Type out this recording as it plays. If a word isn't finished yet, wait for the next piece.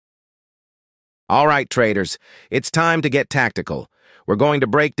All right, traders, it's time to get tactical. We're going to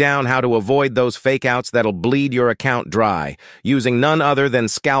break down how to avoid those fakeouts that'll bleed your account dry, using none other than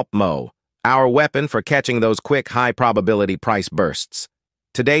ScalpMo, our weapon for catching those quick, high-probability price bursts.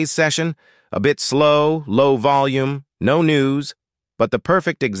 Today's session, a bit slow, low volume, no news, but the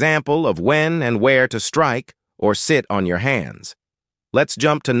perfect example of when and where to strike or sit on your hands. Let's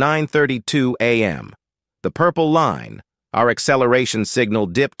jump to 9:32 a.m. The purple line, our acceleration signal,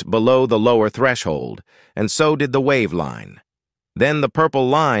 dipped below the lower threshold, and so did the wave line. Then the purple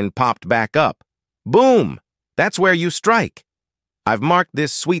line popped back up. Boom! That's where you strike. I've marked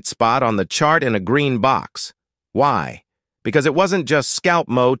this sweet spot on the chart in a green box. Why? Because it wasn't just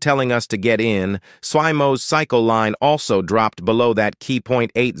ScalpMo telling us to get in. ScalpMo's cycle line also dropped below that key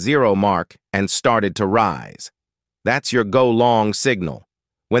point 80 mark and started to rise. That's your go long signal.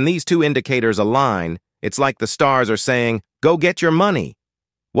 When these two indicators align, it's like the stars are saying, go get your money.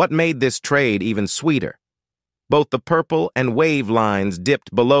 What made this trade even sweeter? Both the purple and wave lines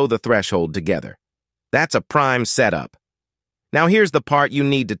dipped below the threshold together. That's a prime setup. Now here's the part you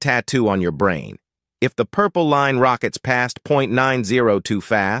need to tattoo on your brain. If the purple line rockets past 0.90 too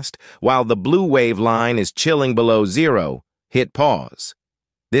fast, while the blue wave line is chilling below zero, hit pause.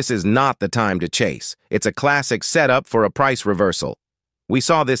 This is not the time to chase. It's a classic setup for a price reversal. We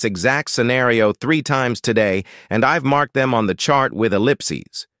saw this exact scenario 3 times today, and I've marked them on the chart with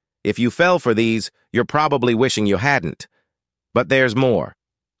ellipses. If you fell for these, you're probably wishing you hadn't. But there's more.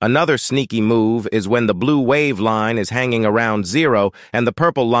 Another sneaky move is when the blue wave line is hanging around zero and the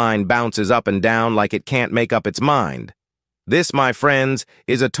purple line bounces up and down like it can't make up its mind. This, my friends,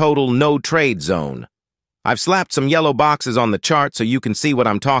 is a total no-trade zone. I've slapped some yellow boxes on the chart so you can see what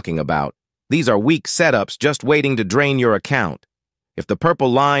I'm talking about. These are weak setups just waiting to drain your account. If the purple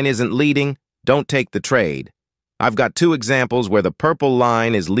line isn't leading, don't take the trade. I've got 2 examples where the purple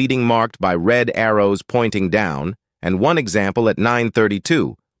line is leading marked by red arrows pointing down, and 1 example at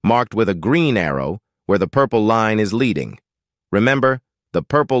 9:32, marked with a green arrow where the purple line is leading. Remember, the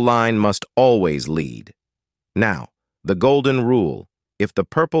purple line must always lead. Now, the golden rule. If the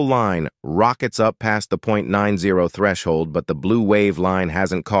purple line rockets up past the 0.90 threshold but the blue wave line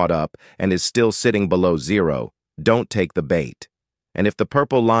hasn't caught up and is still sitting below zero, don't take the bait. And if the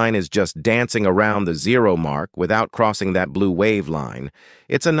purple line is just dancing around the zero mark without crossing that blue wave line,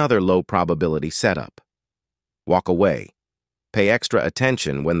 it's another low probability setup. Walk away. Pay extra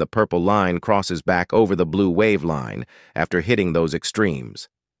attention when the purple line crosses back over the blue wave line after hitting those extremes.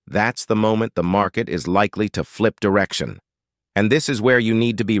 That's the moment the market is likely to flip direction. And this is where you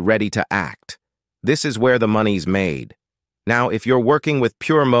need to be ready to act. This is where the money's made. Now, if you're working with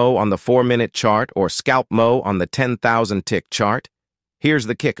PureMo on the 4-minute chart or ScalpMo on the 10,000 tick chart, here's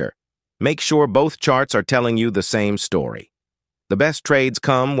the kicker. Make sure both charts are telling you the same story. The best trades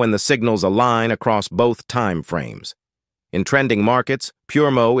come when the signals align across both time frames. In trending markets,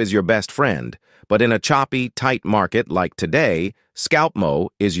 PureMo is your best friend, but in a choppy, tight market like today, ScalpMo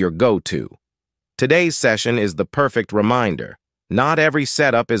is your go-to. Today's session is the perfect reminder. Not every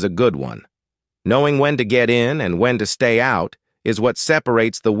setup is a good one. Knowing when to get in and when to stay out is what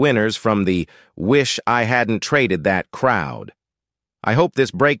separates the winners from the wish I hadn't traded that crowd. I hope this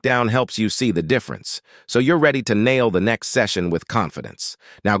breakdown helps you see the difference, so you're ready to nail the next session with confidence.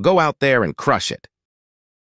 Now go out there and crush it.